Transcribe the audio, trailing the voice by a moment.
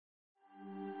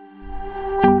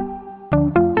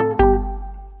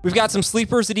We've got some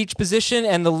sleepers at each position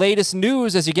and the latest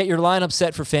news as you get your lineup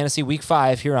set for Fantasy Week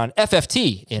 5 here on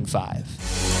FFT in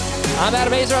 5. I'm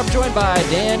Adam Azer. I'm joined by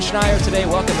Dan Schneier today.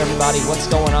 Welcome, everybody. What's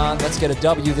going on? Let's get a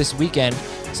W this weekend.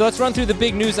 So let's run through the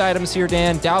big news items here,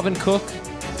 Dan. Dalvin Cook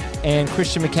and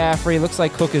Christian McCaffrey. Looks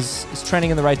like Cook is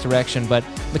trending in the right direction, but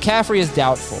McCaffrey is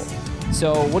doubtful.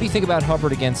 So what do you think about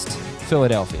Hubbard against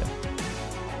Philadelphia?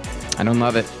 I don't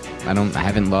love it. I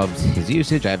haven't loved his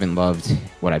usage. I haven't loved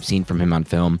what I've seen from him on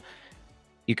film.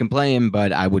 You can play him,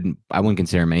 but I wouldn't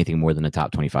consider him anything more than a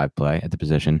top 25 play at the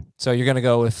position. So you're going to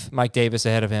go with Mike Davis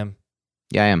ahead of him?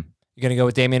 Yeah, I am. You're going to go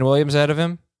with Damian Williams ahead of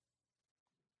him?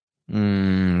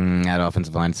 That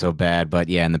offensive line's so bad, but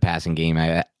yeah, in the passing game,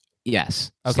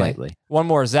 yes, okay. Slightly. One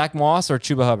more, Zach Moss or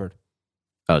Chuba Hubbard?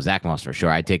 Oh, Zach Moss for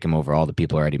sure. I'd take him over all the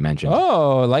people already mentioned.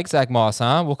 Oh, like Zach Moss,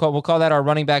 huh? We'll call that our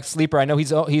running back sleeper. I know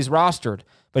he's rostered,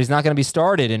 but he's not going to be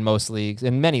started in most leagues,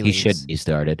 in many leagues. He should be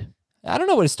started. I don't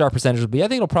know what his start percentage will be. I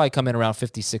think it'll probably come in around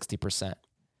 50, 60%.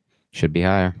 Should be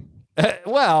higher.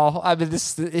 Well, I mean,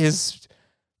 his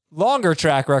longer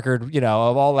track record, of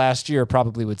all last year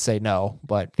probably would say no,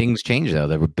 but things change though.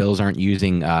 The Bills aren't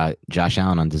using Josh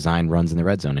Allen on design runs in the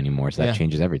red zone anymore, so that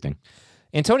changes everything.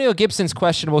 Antonio Gibson's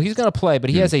questionable. He's going to play, but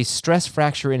he has a stress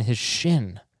fracture in his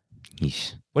shin.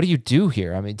 Yeesh. What do you do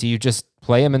here? I mean, do you just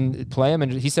play him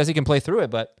and he says he can play through it,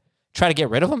 but try to get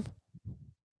rid of him?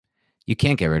 You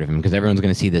can't get rid of him because everyone's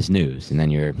going to see this news, and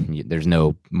then there's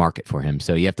no market for him.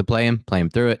 So you have to play him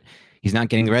through it. He's not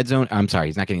getting the red zone.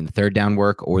 He's not getting the third down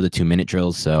work or the 2-minute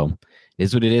drills. So it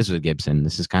is what it is with Gibson.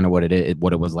 This is kind of what it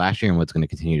was last year and what's going to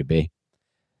continue to be.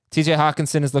 TJ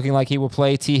Hawkinson is looking like he will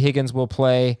play. T. Higgins will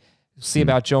play. We'll see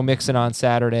about Joe Mixon on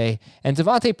Saturday. And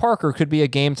Devontae Parker could be a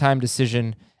game time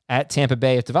decision at Tampa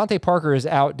Bay. If Devontae Parker is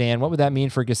out, Dan, what would that mean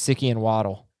for Gesicki and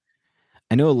Waddle?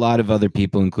 I know a lot of other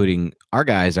people, including our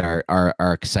guys, are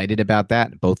excited about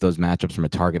that, both those matchups from a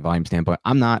target volume standpoint.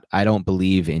 I'm not. I don't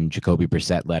believe in Jacoby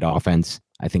Brissett-led offense.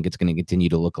 I think it's going to continue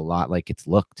to look a lot like it's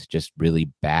looked, just really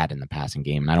bad in the passing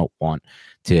game, and I don't want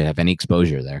to have any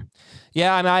exposure there.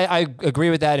 Yeah, I mean, I agree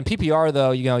with that. In PPR,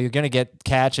 though, you're going to get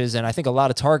catches, and I think a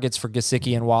lot of targets for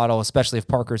Gesicki and Waddle, especially if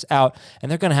Parker's out, and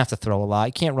they're going to have to throw a lot.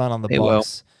 You can't run on the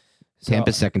Bucs. So,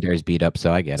 Tampa's secondary's beat up,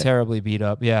 so I get it. Terribly beat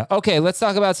up, yeah. Okay, let's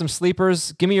talk about some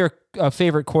sleepers. Give me your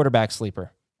favorite quarterback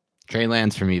sleeper. Trey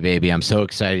Lance for me, baby. I'm so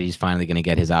excited he's finally going to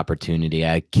get his opportunity.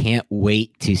 I can't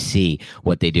wait to see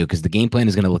what they do because the game plan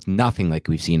is going to look nothing like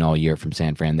we've seen all year from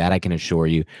San Fran. That I can assure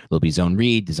you. There'll be zone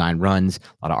read, design runs,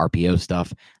 a lot of RPO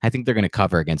stuff. I think they're going to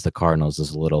cover against the Cardinals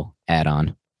as a little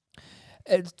add-on.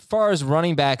 As far as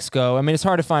running backs go, I mean, it's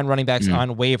hard to find running backs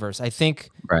on waivers. I think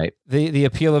the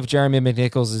appeal of Jeremy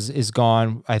McNichols is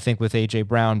gone, I think, with A.J.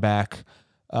 Brown back.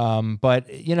 But,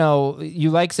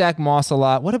 you like Zach Moss a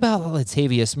lot. What about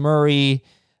Latavius Murray?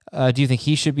 Do you think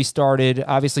he should be started?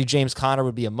 Obviously, James Conner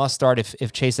would be a must-start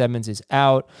if Chase Edmonds is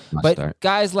out.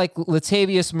 Guys like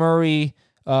Latavius Murray,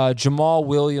 Jamal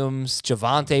Williams,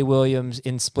 Javonte Williams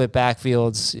in split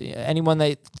backfields, anyone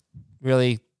that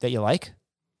you like?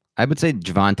 I would say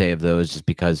Javonte of those just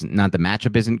because not the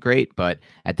matchup isn't great, but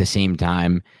at the same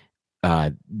time,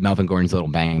 Melvin Gordon's a little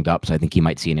banged up, so I think he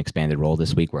might see an expanded role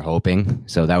this week. We're hoping.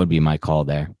 So that would be my call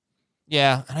there.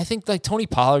 Yeah, and I think Tony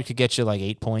Pollard could get you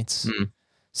 8 points,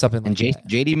 something like that.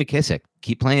 J.D. McKissick,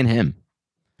 keep playing him.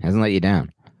 Hasn't let you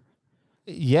down.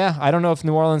 Yeah, I don't know if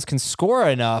New Orleans can score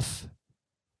enough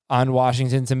on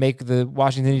Washington to make the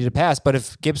Washington need to pass, but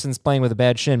if Gibson's playing with a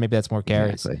bad shin, maybe that's more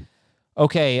carries. Exactly.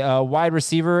 Okay, wide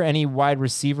receiver, any wide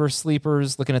receiver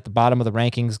sleepers? Looking at the bottom of the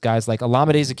rankings, guys like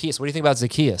Olamide Zaccheaus. What do you think about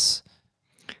Zaccheaus?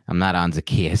 I'm not on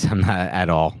Zaccheaus. I'm not at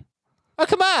all. Oh,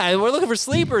 come on. We're looking for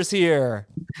sleepers here.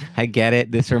 I get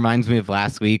it. This reminds me of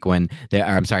last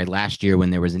year when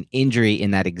there was an injury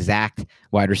in that exact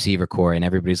wide receiver core, and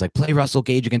everybody's like, play Russell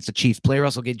Gage against the Chiefs. Play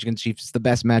Russell Gage against the Chiefs. It's the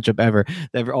best matchup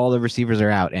ever. All the receivers are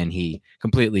out, and he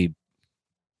completely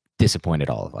disappointed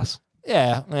all of us.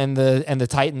 Yeah, and the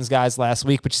Titans guys last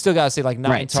week, but you still got to say 9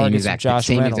 targets from Josh Reynolds.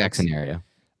 Same exact scenario.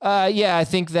 Yeah, I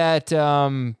think that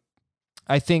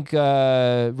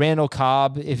Randall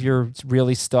Cobb, if you're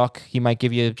really stuck, he might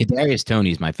give you. Kadarius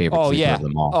Toney's my favorite sleeper of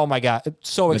them all. Oh my God,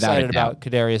 so excited about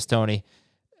Kadarius Toney.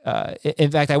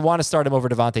 In fact, I want to start him over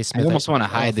Devontae Smith. I almost want to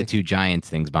hide the two Giants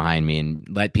things behind me and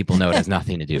let people know it has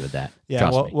nothing to do with that.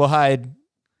 Yeah, we'll hide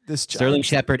this. Sterling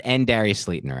Shepard and Darius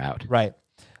Slayton are out. Right.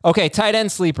 Okay, tight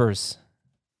end sleepers.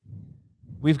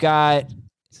 We've got.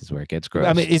 This is where it gets gross.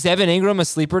 I mean, is Evan Ingram a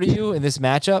sleeper to you in this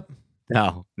matchup?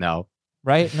 No.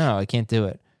 Right? No, I can't do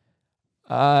it.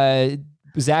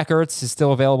 Zach Ertz is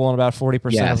still available in about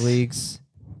 40% of leagues.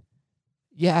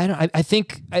 Yeah, I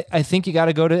think you got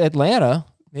to go to Atlanta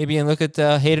maybe and look at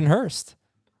Hayden Hurst.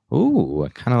 Ooh, I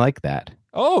kind of like that.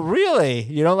 Oh, really?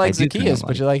 You don't like Zacchaeus,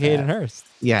 but you like Hayden Hurst.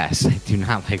 Yes, I do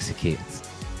not like Zacchaeus.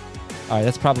 All right,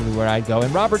 that's probably where I'd go.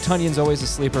 And Robert Tonyan's always a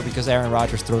sleeper because Aaron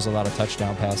Rodgers throws a lot of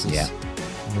touchdown passes. Yeah.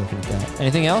 I'm looking at that.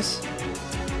 Anything else?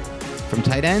 From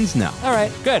tight ends? No. All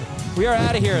right, good. We are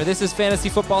out of here. This is Fantasy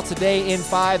Football Today in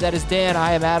 5. That is Dan.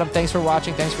 I am Adam. Thanks for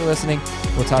watching. Thanks for listening.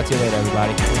 We'll talk to you later,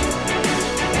 everybody.